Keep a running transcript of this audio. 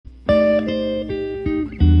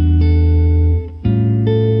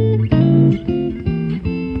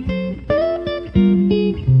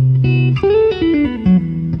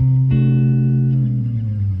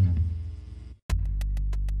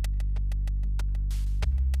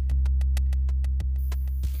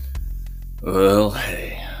Well,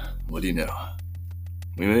 hey, what do you know?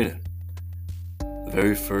 We made it. The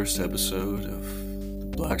very first episode of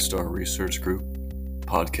the Black Star Research Group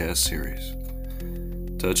podcast series,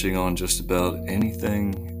 touching on just about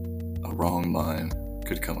anything a wrong mind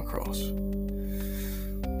could come across.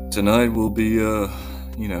 Tonight we'll be,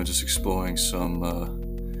 just exploring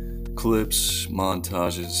some clips,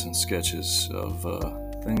 montages, and sketches of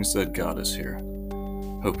things that got us here.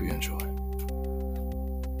 Hope you enjoy.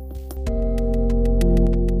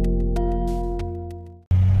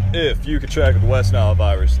 If you contracted the West Nile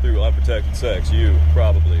virus through unprotected sex, you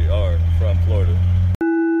probably are from Florida.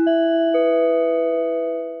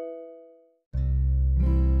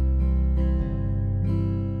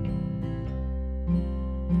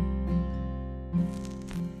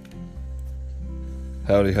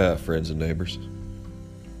 Howdy hi, friends and neighbors.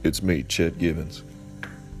 It's me, Chet Gibbons,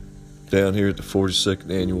 down here at the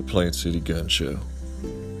 42nd Annual Plant City Gun Show.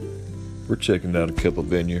 We're checking out a couple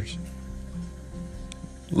vineyards,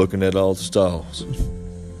 looking at all the stalls,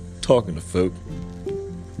 talking to folk,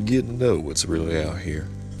 getting to know what's really out here.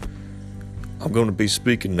 I'm going to be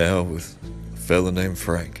speaking now with a fella named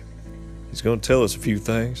Frank. He's going to tell us a few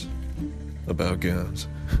things about guns.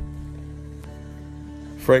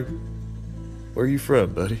 Frank, where are you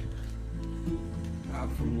from, buddy?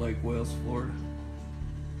 I'm from Lake Wales, Florida.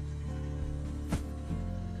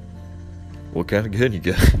 What kind of gun you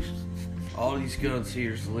got? All these guns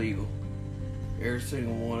here is legal. Every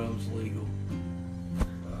single one of them's legal.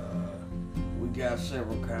 We got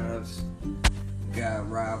several kinds. We got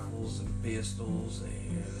rifles and pistols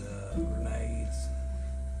and grenades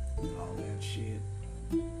and all that shit.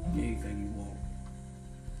 Anything you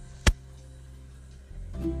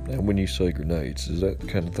want. Now, when you say grenades, is that the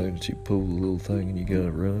kind of thing that you pull the little thing and you gotta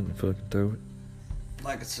run and fucking throw it?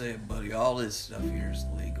 Like I said, buddy, all this stuff here is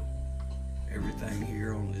legal. Everything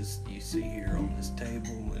here on this, you see here on this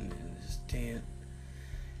table and in this tent,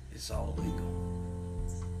 it's all legal.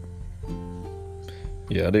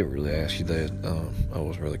 Yeah, I didn't really ask you that. I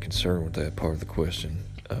wasn't really concerned with that part of the question.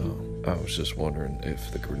 I was just wondering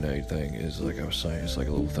if the grenade thing is, like I was saying, it's like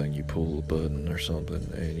a little thing you pull a button or something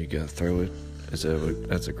and you gotta throw it.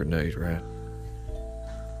 That's a grenade, right?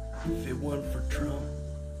 If it wasn't for Trump,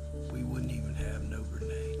 we wouldn't even have no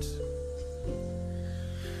grenades.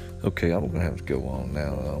 Okay, I'm gonna have to go on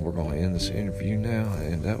now. We're gonna end this interview now,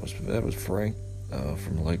 and that was Frank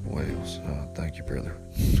from Lake Wales. Thank you, brother.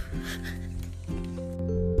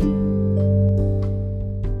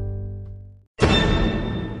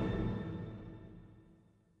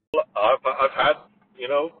 I've had,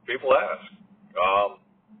 people ask,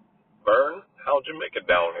 Vern, how'd you make it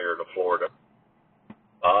down here to Florida?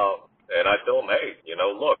 And I tell them, hey,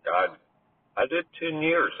 look, I did 10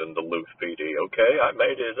 years in Duluth PD, okay? I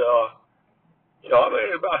made it, I made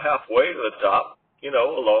it about halfway to the top,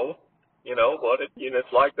 alone, but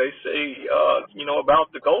it's like they say,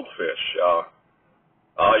 about the goldfish.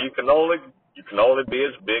 You can only be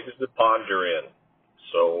as big as the pond you're in.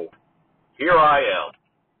 So here I am.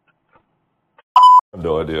 I have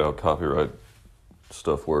no idea how copyright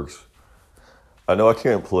stuff works. I know I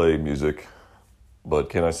can't play music, but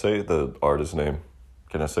can I say the artist's name?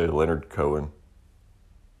 Can I say Leonard Cohen?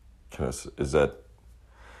 Is that,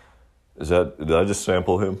 did I just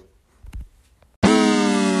sample him? 3,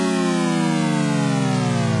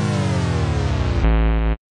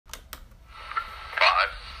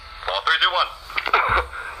 2, 1.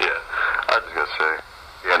 Yeah, I was gonna say,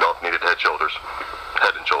 Gandalf needed head and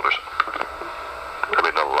shoulders. I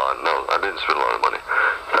mean, not a lot. No, I didn't spend a lot of money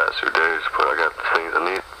past 2 days, but I got the things I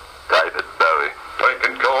need. David Bowie,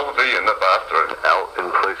 drinking coffee in the bathroom, out in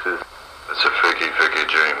places. It's a figgy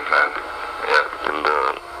dream, man. Yeah, and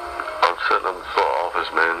I'm setting up this little office,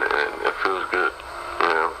 man, and it feels good,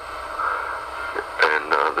 And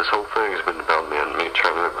this whole thing has been about me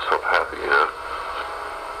trying to make myself happy,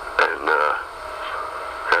 And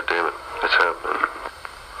God damn it, it's happening.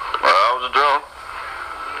 Well, I was drunk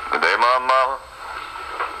the day my mama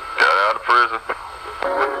got out of prison.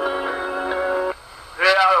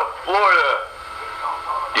 Get out of Florida.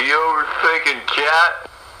 You overthinking cat?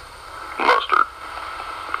 Mustard.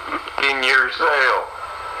 In your cell.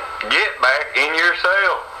 Get back in your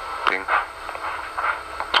cell.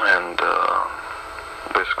 And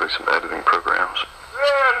basically some editing programs.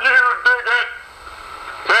 Can you dig it?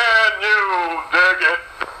 Can you dig it?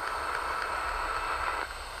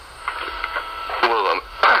 Well,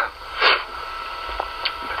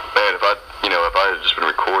 man, if I had just been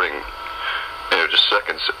recording, just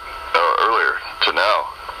seconds earlier to now,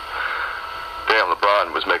 damn,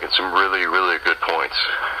 LeBron was making some really, really good points.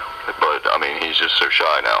 But, I mean, he's just so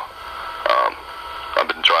shy now. I've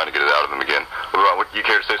been trying to get it out of him again. Ron, you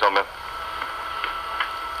care to say something, man?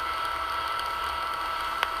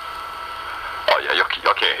 Oh, yeah,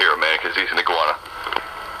 y'all can't hear him, man, because he's an iguana.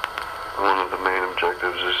 One of the main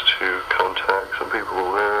objectives is to contact some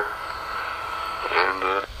people there.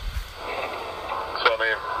 And, so, I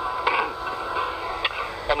mean,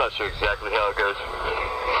 I'm not sure exactly how it goes.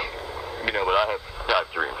 You know, but I have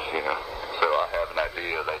dreams, you know. So I have an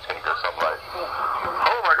idea that it's going to go something like,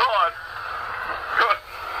 oh my God!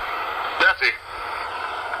 Nessie!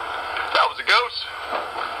 That was a ghost!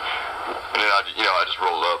 And then I just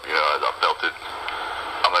rolled up, you know, I felt it.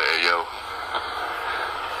 I'm like, hey, yo.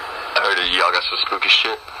 I heard that y'all got some spooky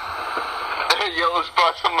shit. Hey, yo, let's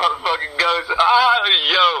buy some motherfucking ghosts.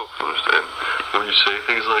 Yo! Understand? When you say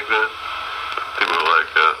things like that, people are like,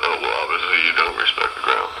 oh, well, obviously you don't respect the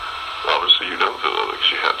ground. Obviously you don't feel that because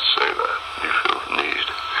you have to say that. You feel the need.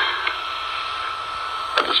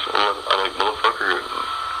 I'm like, motherfucker,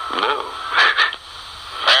 no.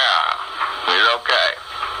 Yeah, he's okay.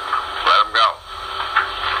 Let him go.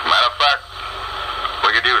 Matter of fact,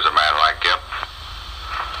 we could use a man like him.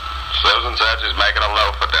 Susan said she's making a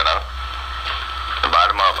loaf for dinner. Invite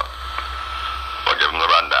him over. We'll give him the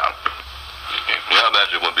rundown. Yeah, I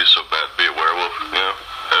imagine it wouldn't be so bad to be a werewolf, you know?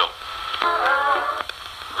 Hell.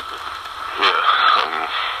 Yeah,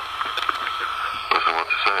 listen, what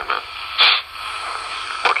to say, man?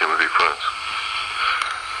 Why can't we be friends?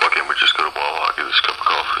 Why can't we just go to Wawa, get this cup of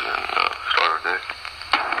coffee, and start our day?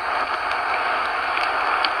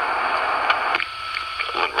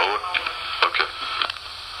 Wouldn't roll it? Okay.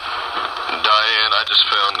 Diane, I just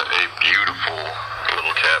found a beautiful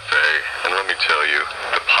little cafe, and let me tell you,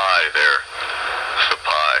 the pie there, the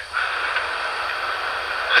pie,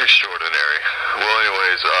 extraordinary. Well,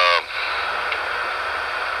 anyways,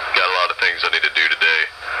 got a lot of things I need to do today.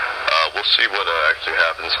 We'll see what actually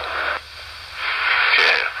happens.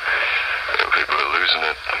 Yeah, people are losing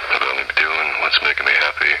it about me doing what's making me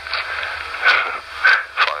happy.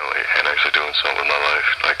 Finally, and actually doing something with my life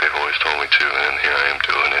like they've always told me to, and here I am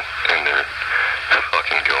doing it, and they're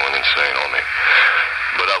fucking going insane on me.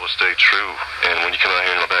 But I will stay true, and when you come out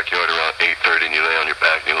here in my backyard around 8:30 and you lay on your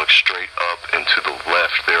back and you look straight up and to the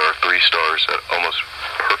left, there are 3 stars at almost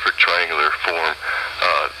perfect triangular form.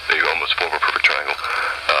 They almost form a perfect triangle.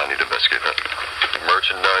 I need to investigate that.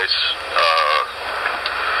 Merchandise.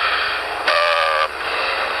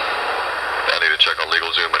 I need to check on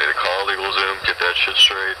LegalZoom. I need to call LegalZoom, get that shit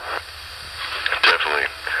straight. Definitely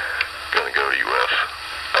gonna go to UF,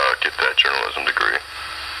 get that journalism degree.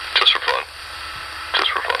 Just for fun.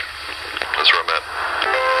 Just for fun. That's where I'm at.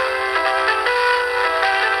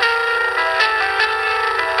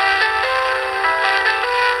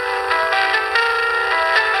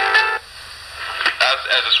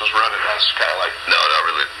 As this was running, I was kind of like, no, not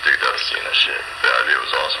really, dude, I was seeing that shit. The idea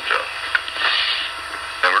was awesome, John.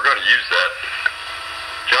 And we're going to use that.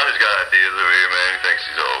 Johnny's got ideas over here, man. He thinks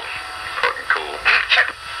he's all fucking cool.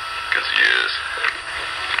 Because he is.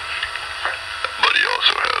 But he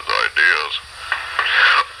also has ideas.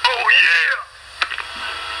 Oh, yeah!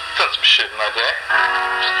 Done some shit in my day.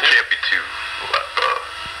 Can't be too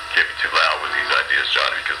loud with these ideas,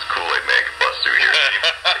 Johnny, because the Kool-Aid man can bust through here.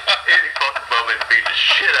 Any fucking moment and beat the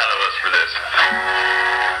shit out of us for this.